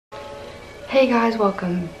Hey guys,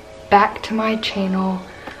 welcome back to my channel.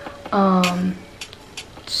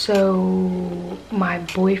 So my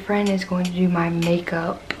boyfriend is going to do my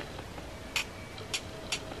makeup.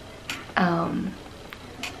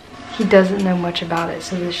 He doesn't know much about it,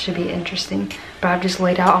 so this should be interesting. But I've just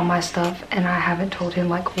laid out all my stuff and I haven't told him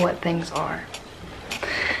like what things are.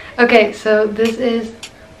 Okay, so this is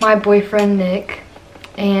my boyfriend Nick,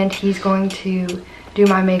 and he's going to do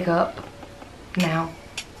my makeup now.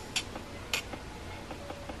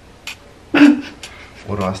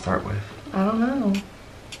 What do I start with? I don't know.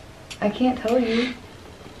 I can't tell you.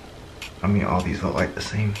 I mean, all these look like the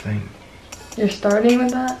same thing. You're starting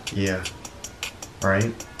with that? Yeah.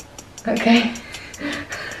 Right? Okay.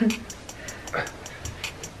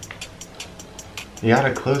 You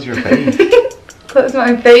gotta close your face. Close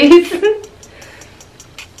my face.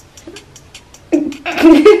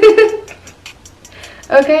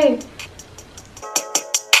 Okay.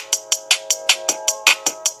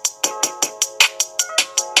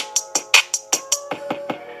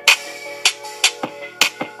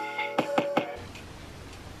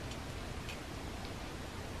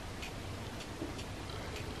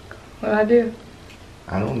 What'd I do?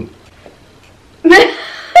 I don't...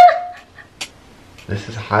 This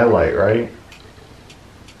is highlight, right?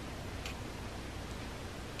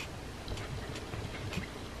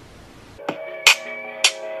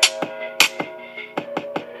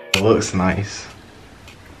 It looks nice.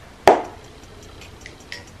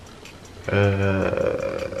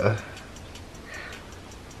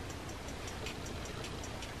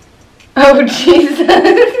 Oh, Jesus.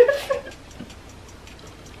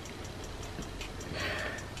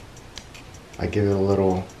 I give it a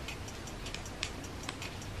little...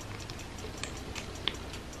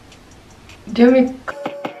 Do you want me?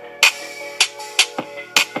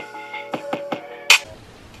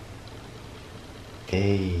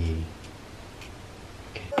 Hey.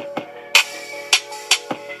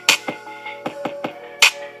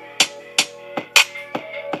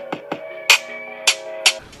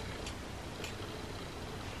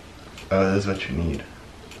 Oh, this is what you need.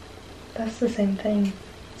 That's the same thing.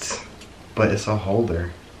 But it's a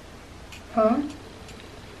holder. Huh?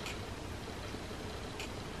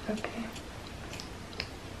 Okay.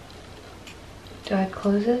 Do I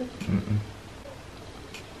close it? Mm-mm.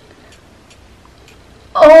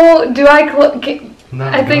 Oh, do I close? No,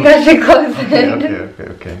 I think I should close it.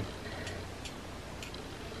 Okay.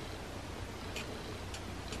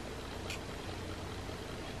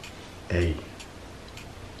 A.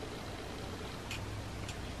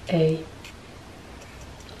 A.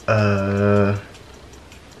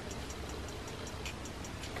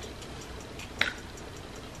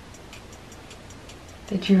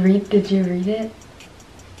 Did you read it?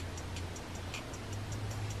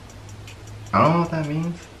 I don't know what that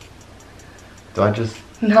means. Do I just...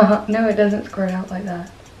 No, it doesn't squirt out like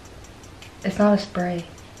that. It's not a spray.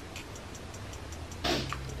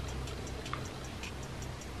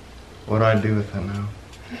 What do I do with it now?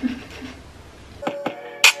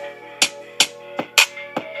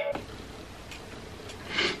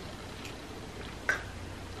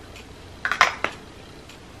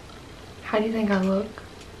 How do you think I look?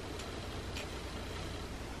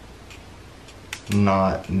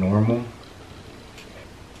 Not normal.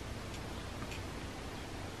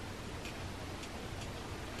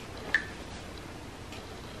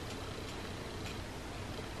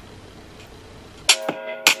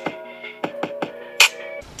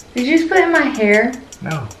 Did you just put it in my hair?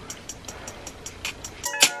 No.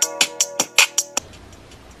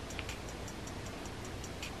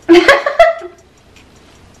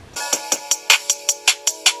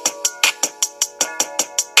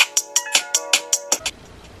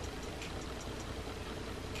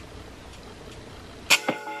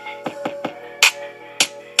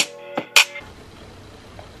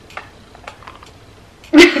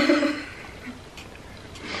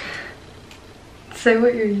 Say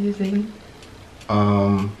what you're using.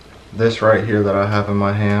 This right here that I have in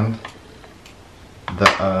my hand,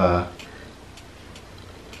 the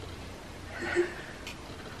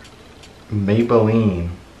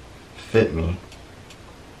Maybelline Fit Me.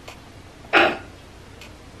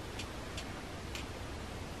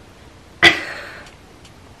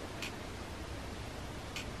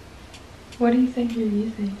 What do you think you're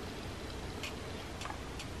using?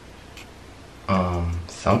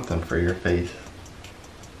 Something for your face.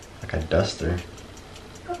 Like a duster.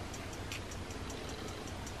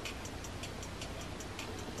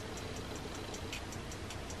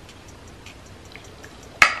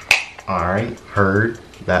 Alright, heard.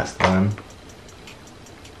 That's done.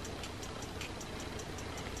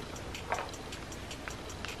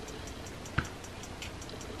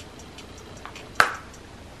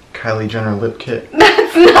 Kylie Jenner lip kit.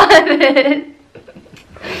 That's not it.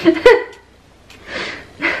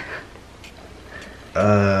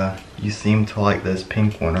 You seem to like this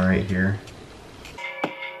pink one right here.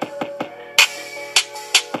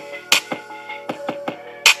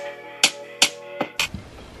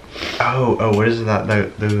 Oh, what is that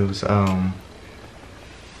those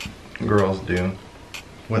girls do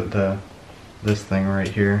with this thing right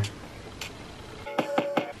here?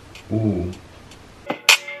 Ooh.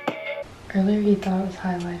 Earlier you thought it was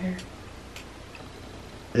highlighter.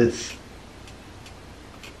 It's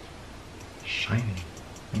shiny.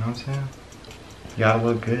 You know what I'm saying? You gotta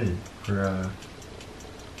look good for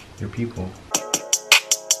your people.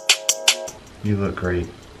 You look great.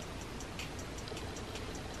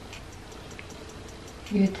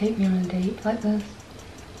 You would take me on a date like this?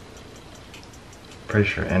 Pretty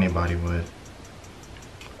sure anybody would.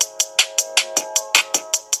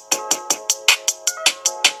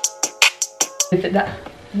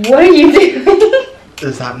 What are you doing?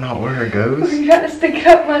 Is that not where it goes? You trying to stick it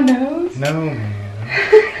up my nose? No, man.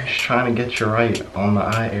 I'm just trying to get you right on the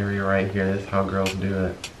eye area right here. That's how girls do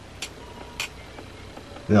it.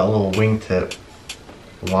 That little wingtip.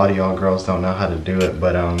 A lot of y'all girls don't know how to do it,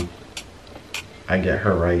 but I get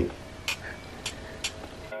her right.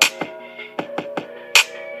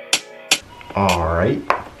 Alright.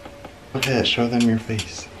 Go ahead, show them your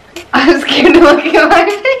face. I'm scared to look at my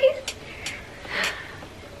face.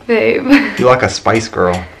 Babe. You like a Spice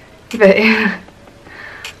Girl. Babe.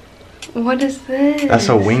 What is this? That's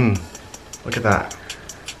a wing. Look at that.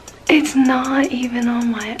 It's not even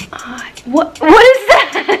on my eye. What is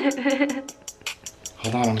that?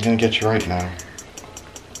 Hold on, I'm gonna get you right now.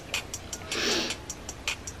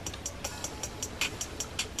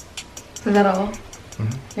 Is that all?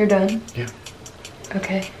 Mm-hmm. You're done? Yeah.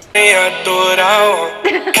 Okay. I do what I want.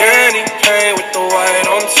 Candy paint with the white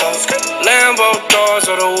on top. Lambo doors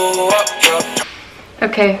or the woo up.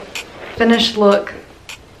 Okay. Finished look.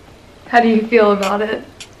 How do you feel about it?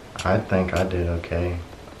 I think I did okay.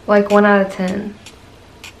 Like 1 out of 10.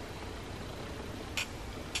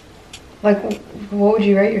 Like, what would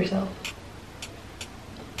you rate yourself?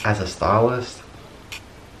 As a stylist,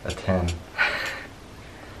 a 10.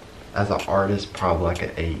 As an artist, probably like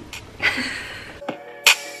an 8.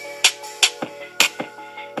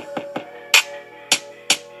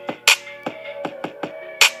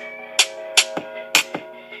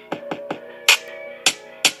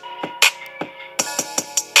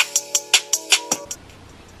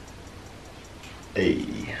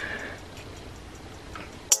 Hey.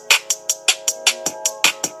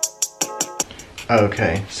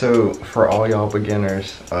 Okay, so for all y'all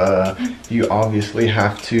beginners, you obviously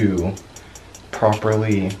have to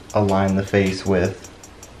properly align the face with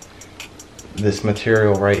this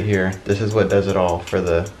material right here. This is what does it all for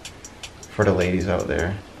the ladies out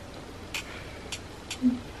there.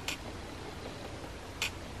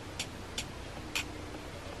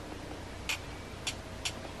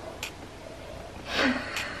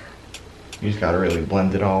 You just gotta really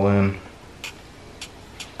blend it all in.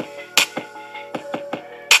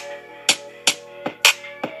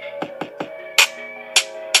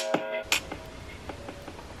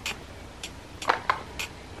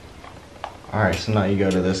 Alright, so now you go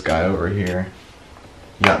to this guy over here.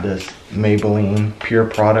 You got this Maybelline Pure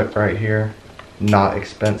product right here. Not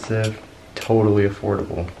expensive, totally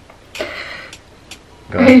affordable.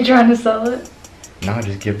 Go Are ahead. you trying to sell it? No,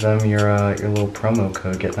 just give them your little promo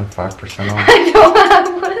code, get them 5% off. I don't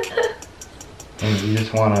have one. And you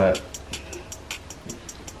just wanna,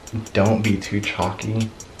 don't be too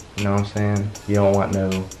chalky, you know what I'm saying? You don't want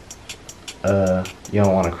no, you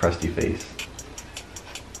don't want a crusty face.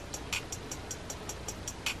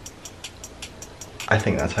 I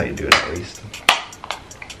think that's how you do it at least.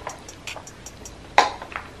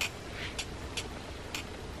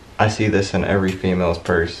 I see this in every female's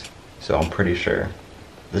purse, so I'm pretty sure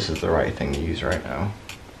this is the right thing to use right now.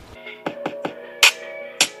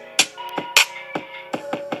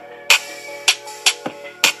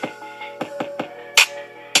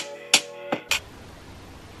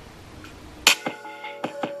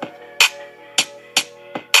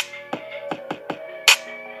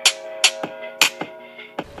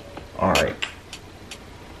 Alright.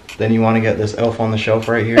 Then you want to get this elf on the shelf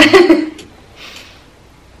right here.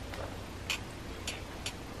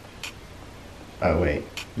 Oh wait,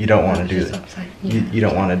 you don't want to do that. You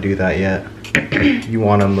don't want to do that yet. You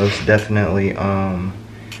want to most definitely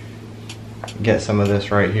get some of this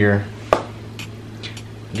right here.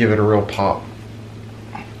 Give it a real pop.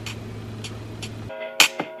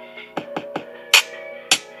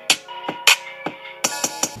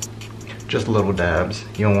 just little dabs.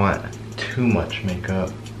 You don't want too much makeup.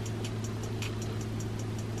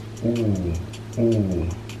 Ooh, ooh.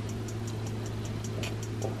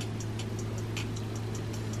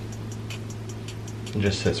 It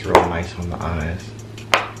just sits real nice on the eyes.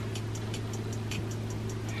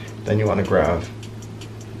 Then you want to grab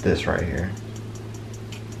this right here.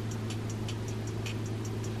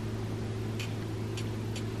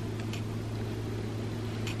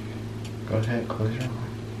 Go ahead, close your eye.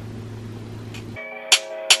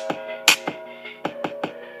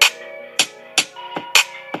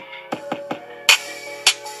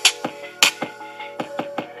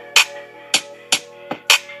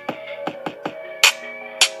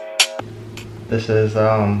 This is,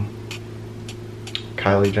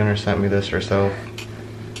 Kylie Jenner sent me this herself.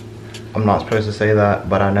 I'm not supposed to say that,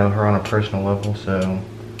 but I know her on a personal level, so.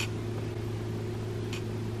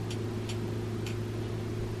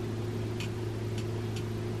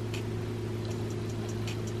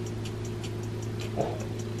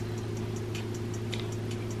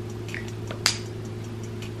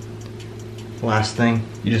 Last thing,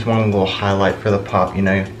 you just want a little highlight for the pop. You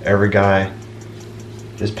know, every guy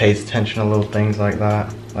just pays attention to little things like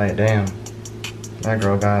that. Like, damn, that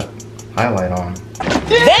girl got highlight on.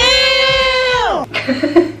 Damn!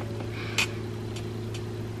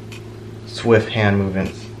 Swift hand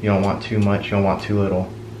movements. You don't want too much, you don't want too little.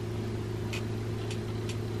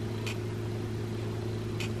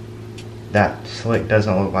 That slick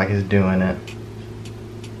doesn't look like it's doing it.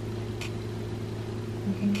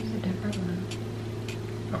 You can use a different one.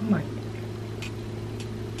 Oh my.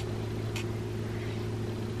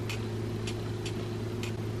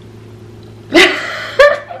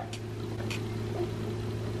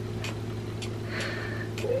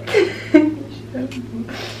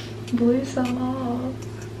 Blew some off.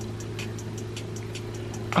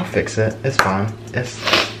 I'll fix it. It's fine. It's.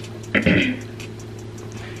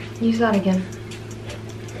 Use that again.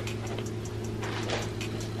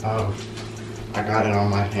 Oh, I got it on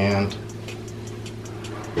my hand.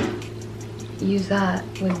 Use that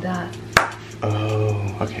with that.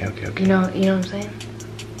 Oh, okay. You know what I'm saying?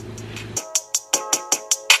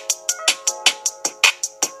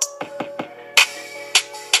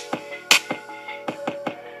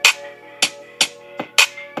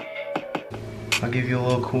 I'll give you a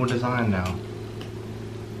little cool design now.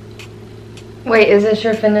 Wait, is this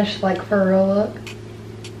your finished, like, for real look?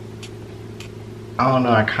 I don't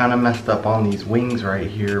know, I kind of messed up on these wings right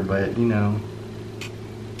here, but you know.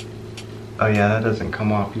 Oh yeah, that doesn't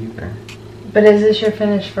come off either. But is this your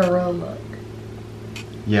finished for real look?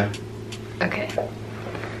 Yeah. Okay.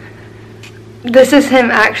 This is him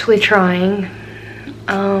actually trying.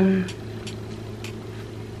 I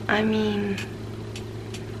mean,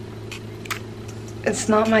 it's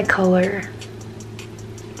not my color.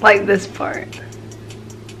 Like this part.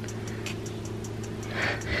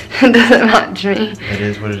 It doesn't match me. It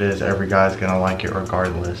is what it is. Every guy's gonna like it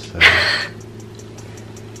regardless. So.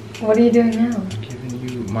 What are you doing now? I'm giving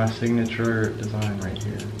you my signature design right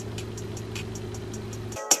here.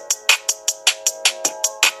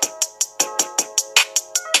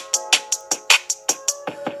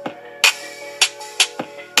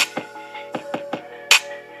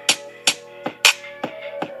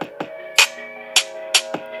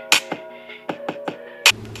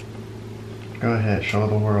 Go ahead, show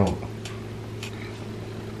the world.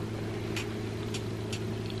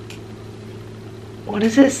 What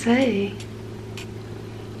does it say?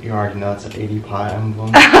 You already know it's an 80 pie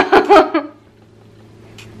emblem.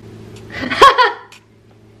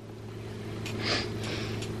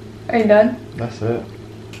 Are you done? That's it.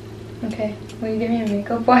 Okay. Will you give me a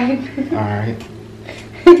makeup wipe? Alright.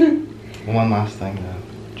 One last thing though,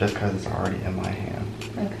 just because it's already in my hand.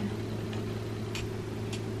 Okay.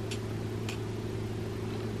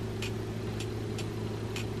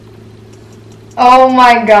 Oh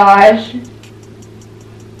my gosh.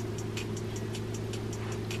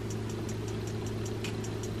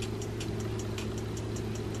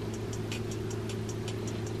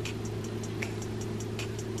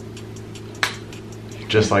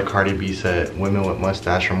 Just like Cardi B said, women with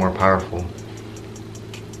mustache are more powerful.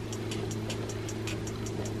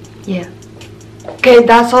 Yeah. Okay,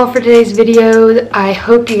 that's all for today's video. I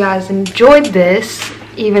hope you guys enjoyed this,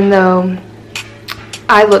 even though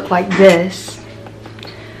I look like this.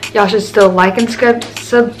 Y'all should still like and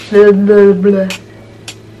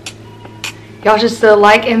Y'all should still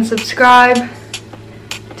like and subscribe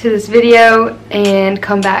to this video and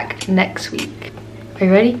come back next week. Are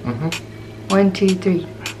you ready? Mm-hmm. 1, 2, 3.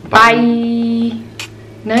 Bye.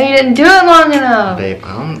 No, you didn't do it long enough. Babe,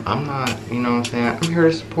 I'm not, you know what I'm saying? I'm here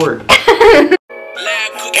to support.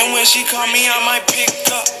 And when she call me, I might pick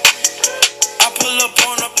up. I pull up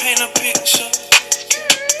on her, paint a picture.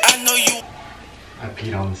 I know you. I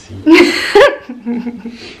peed on the seat.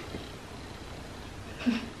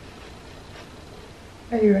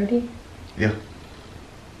 Are you ready? Yeah.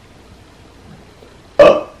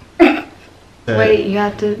 Wait, you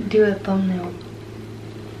have to do a thumbnail.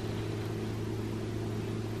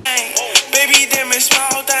 Baby, them is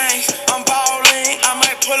small things. I'm balling. I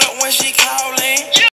might pull up when she calling.